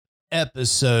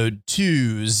episode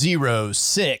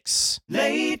 206.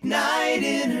 Late Night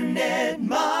Internet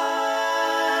Marketing.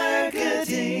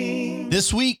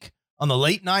 This week on the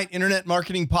Late Night Internet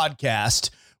Marketing Podcast,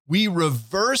 we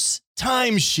reverse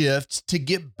time shift to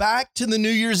get back to the New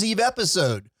Year's Eve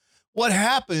episode. What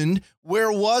happened?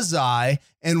 Where was I?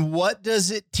 And what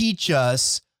does it teach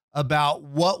us about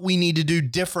what we need to do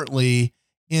differently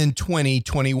in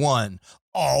 2021?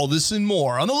 All this and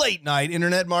more on the Late Night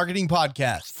Internet Marketing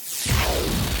Podcast.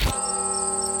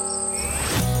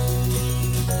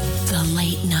 The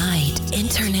Late Night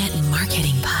Internet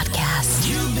Marketing Podcast.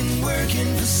 You've been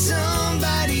working for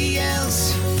somebody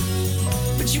else,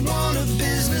 but you want a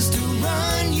business to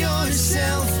run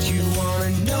yourself. You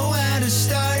want to know how to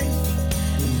start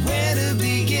and where to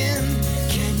begin.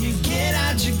 Can you get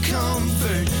out your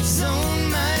comfort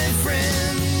zone, my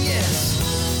friend? Yes,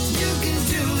 you can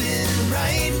do it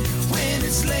right when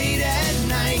it's late at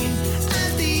night.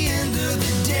 At the end of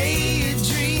the day, your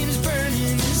dreams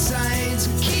burning inside.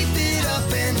 So keep it up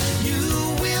and you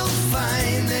will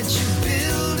find that you're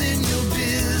building your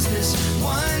business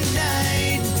one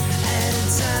night at a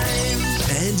time.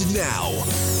 And now,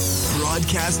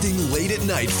 broadcasting late at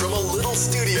night from a little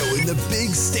studio in the big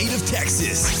state of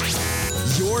Texas,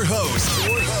 your host,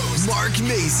 Mark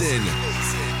Mason.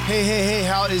 Hey,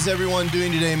 how is everyone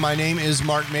doing today? My name is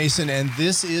Mark Mason, and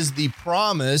this is the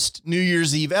promised New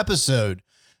Year's Eve episode.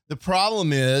 The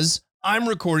problem is I'm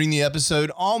recording the episode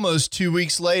almost 2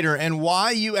 weeks later, and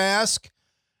why, you ask?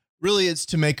 Really, it's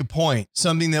to make a point,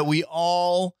 something that we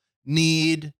all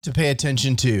need to pay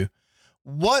attention to.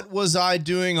 What was I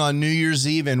doing on New Year's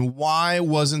Eve, and why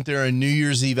wasn't there a New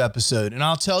Year's Eve episode? And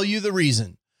I'll tell you the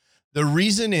reason. The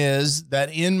reason is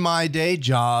that in my day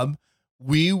job,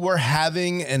 we were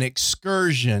having an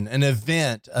excursion, an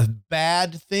event, a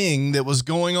bad thing that was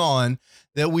going on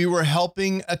that we were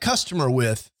helping a customer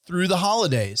with through the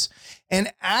holidays.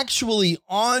 And actually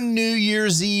on New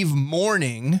Year's Eve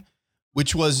morning,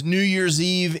 which was New Year's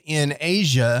Eve in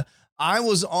Asia, I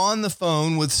was on the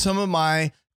phone with some of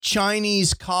my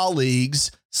Chinese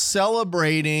colleagues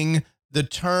celebrating the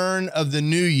turn of the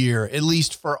new year, at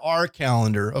least for our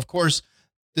calendar. Of course,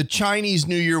 the Chinese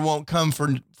New Year won't come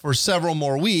for several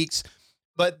more weeks,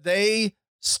 but they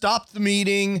stopped the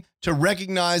meeting to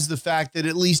recognize the fact that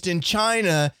at least in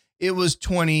China, it was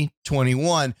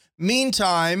 2021.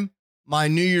 Meantime, my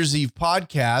New Year's Eve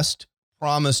podcast,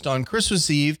 promised on Christmas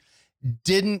Eve,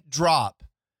 didn't drop.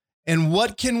 And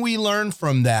what can we learn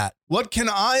from that? What can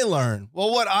I learn?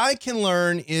 Well, what I can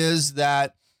learn is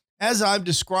that, as I've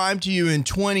described to you in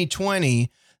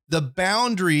 2020, the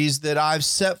boundaries that I've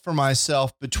set for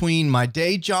myself between my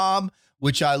day job,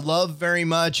 which I love very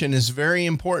much and is very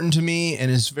important to me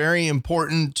and is very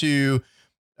important to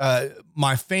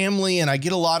my family, and I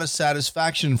get a lot of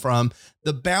satisfaction from,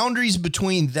 the boundaries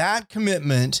between that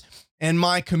commitment and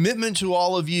my commitment to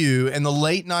all of you and the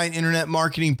Late Night Internet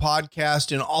Marketing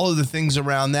Podcast and all of the things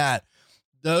around that,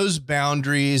 those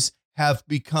boundaries have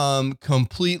become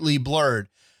completely blurred.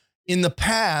 In the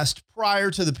past,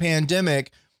 prior to the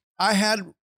pandemic, I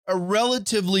had a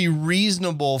relatively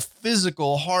reasonable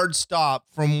physical hard stop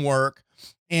from work,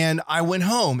 and I went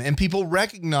home, and people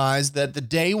recognized that the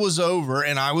day was over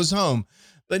and I was home.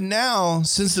 But now,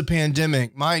 since the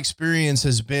pandemic, my experience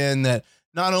has been that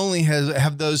not only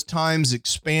have those times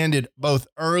expanded both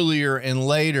earlier and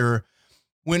later,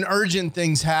 when urgent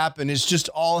things happen, it's just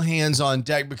all hands on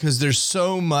deck because there's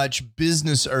so much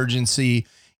business urgency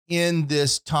in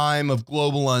this time of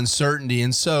global uncertainty.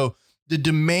 And so the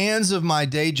demands of my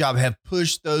day job have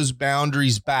pushed those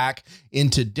boundaries back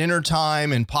into dinner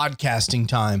time and podcasting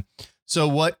time. So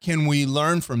what can we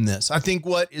learn from this? I think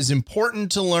what is important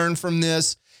to learn from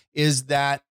this is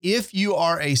that if you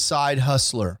are a side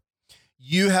hustler,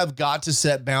 you have got to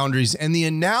set boundaries. And the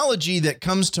analogy that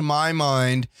comes to my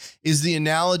mind is the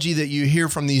analogy that you hear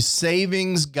from these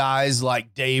savings guys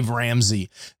like Dave Ramsey.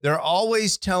 They're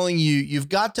always telling you, you've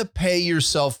got to pay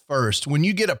yourself first. When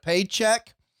you get a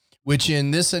paycheck, which in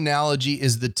this analogy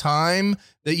is the time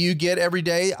that you get every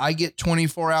day. I get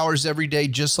 24 hours every day,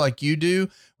 just like you do.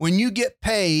 When you get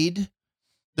paid,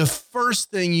 the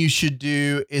first thing you should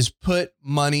do is put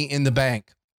money in the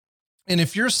bank. And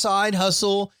if your side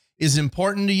hustle is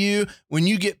important to you, when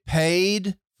you get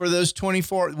paid for those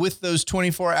 24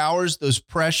 hours, those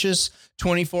precious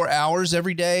 24 hours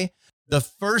every day, the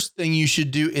first thing you should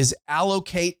do is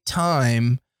allocate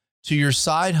time to your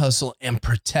side hustle and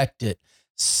protect it.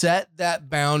 Set that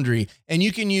boundary. And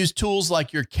you can use tools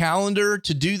like your calendar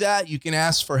to do that. You can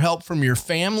ask for help from your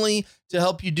family to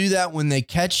help you do that when they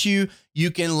catch you. You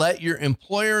can let your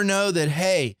employer know that,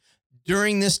 hey,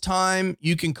 During this time,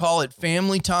 you can call it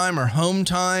family time or home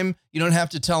time. You don't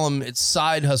have to tell them it's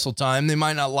side hustle time. They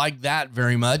might not like that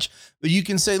very much, but you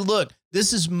can say, look,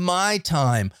 this is my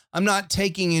time. I'm not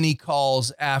taking any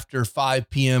calls after 5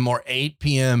 p.m. or 8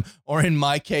 p.m. or in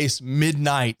my case,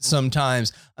 midnight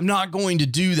sometimes. I'm not going to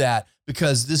do that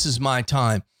because this is my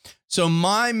time. So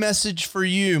my message for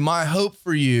you, my hope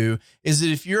for you is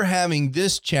that if you're having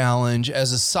this challenge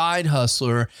as a side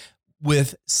hustler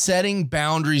with setting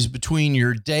boundaries between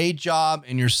your day job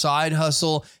and your side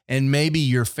hustle and maybe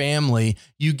your family,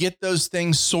 you get those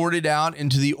things sorted out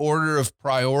into the order of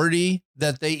priority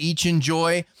that they each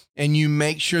enjoy, and you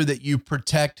make sure that you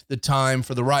protect the time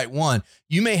for the right one.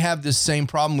 You may have this same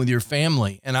problem with your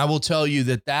family, and I will tell you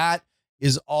that that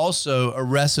is also a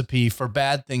recipe for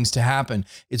bad things to happen.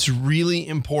 It's really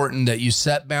important that you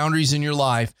set boundaries in your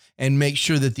life and make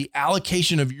sure that the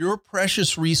allocation of your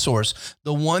precious resource,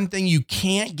 the one thing you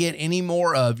can't get any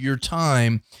more of, your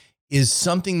time, is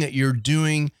something that you're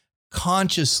doing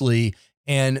consciously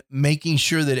and making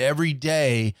sure that every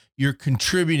day you're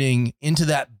contributing into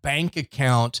that bank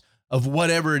account of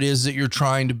whatever it is that you're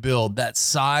trying to build, that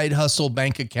side hustle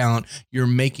bank account. You're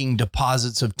making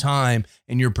deposits of time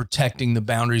and you're protecting the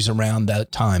boundaries around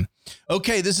that time.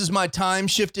 Okay, this is my time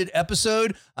shifted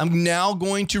episode. I'm now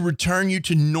going to return you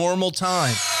to normal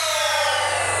time.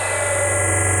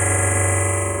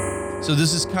 So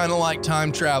this is kind of like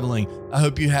time traveling. I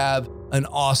hope you have an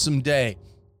awesome day.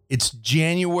 It's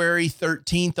January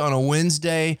 13th on a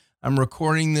Wednesday. I'm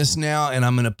recording this now and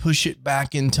I'm going to push it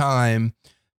back in time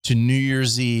to New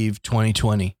Year's Eve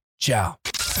 2020. Ciao.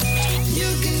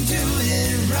 You can do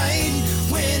it right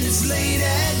when it's late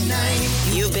at night.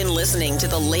 You've been listening to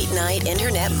the Late Night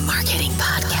Internet Marketing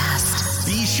Podcast.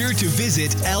 Be sure to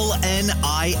visit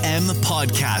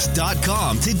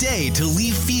lnimpodcast.com today to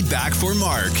leave feedback for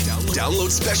Mark.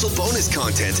 Download special bonus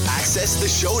content, access the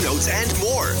show notes, and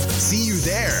more. See you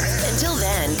there. Until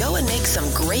then, go and make some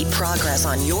great progress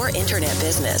on your internet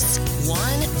business,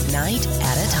 one night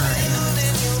at a time.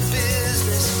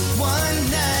 Business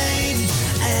one night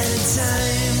at a time.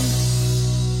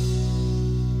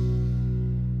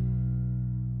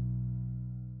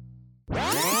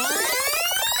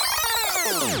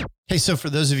 Hey, so for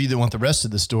those of you that want the rest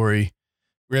of the story,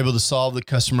 we're able to solve the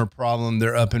customer problem.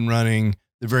 They're up and running.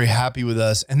 They're very happy with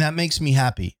us. And that makes me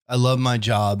happy. I love my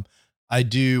job. I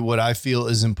do what I feel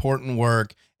is important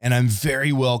work, and I'm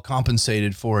very well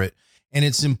compensated for it. And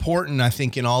it's important, I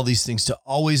think, in all these things to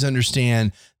always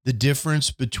understand the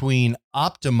difference between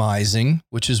optimizing,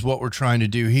 which is what we're trying to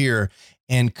do here,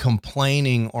 and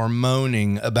complaining or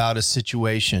moaning about a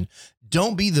situation.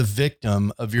 Don't be the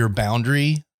victim of your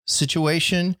boundary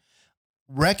situation.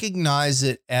 Recognize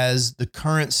it as the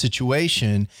current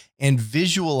situation and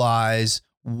visualize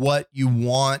what you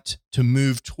want to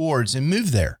move towards and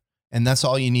move there. And that's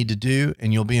all you need to do,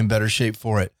 and you'll be in better shape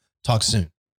for it. Talk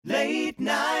soon. Late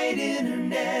night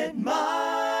internet marketing.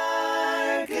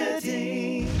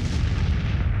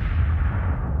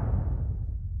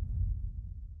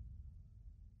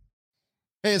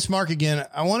 Hey, it's Mark again.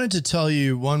 I wanted to tell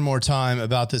you one more time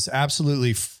about this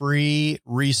absolutely free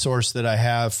resource that I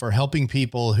have for helping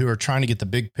people who are trying to get the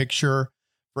big picture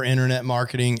for internet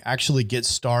marketing, actually get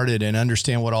started and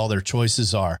understand what all their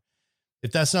choices are.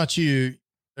 If that's not you,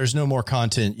 there's no more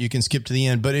content. You can skip to the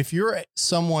end. But if you're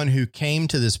someone who came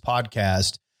to this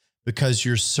podcast because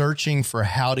you're searching for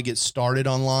how to get started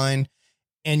online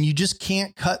and you just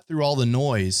can't cut through all the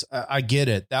noise, I get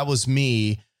it. That was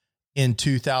me. In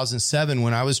 2007,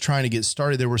 when I was trying to get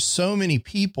started, there were so many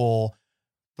people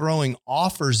throwing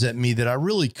offers at me that I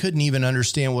really couldn't even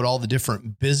understand what all the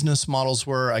different business models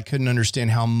were. I couldn't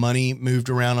understand how money moved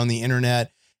around on the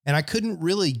internet, and I couldn't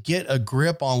really get a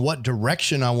grip on what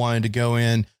direction I wanted to go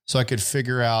in so I could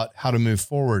figure out how to move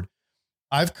forward.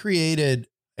 I've created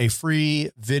a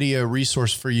free video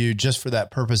resource for you just for that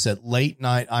purpose at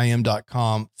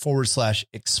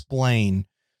latenightim.com/explain.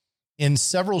 In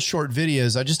several short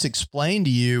videos, I just explained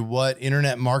to you what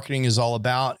internet marketing is all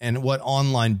about and what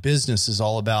online business is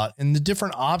all about and the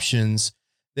different options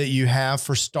that you have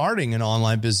for starting an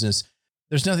online business.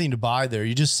 There's nothing to buy there.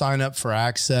 You just sign up for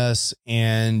access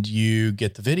and you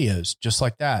get the videos just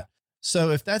like that. So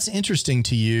if that's interesting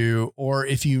to you, or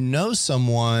if you know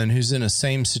someone who's in a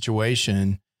same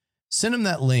situation, send them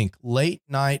that link,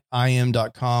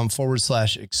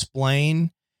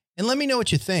 latenightim.com/explain. And let me know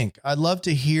what you think. I'd love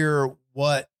to hear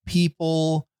what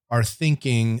people are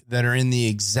thinking that are in the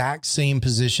exact same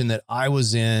position that I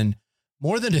was in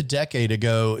more than a decade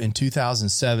ago in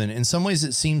 2007. In some ways,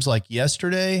 it seems like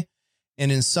yesterday.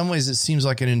 And in some ways, it seems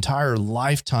like an entire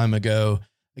lifetime ago.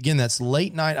 Again, that's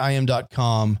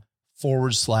latenightim.com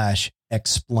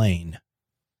late.com/explain.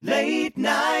 Late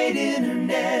night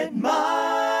internet marketing.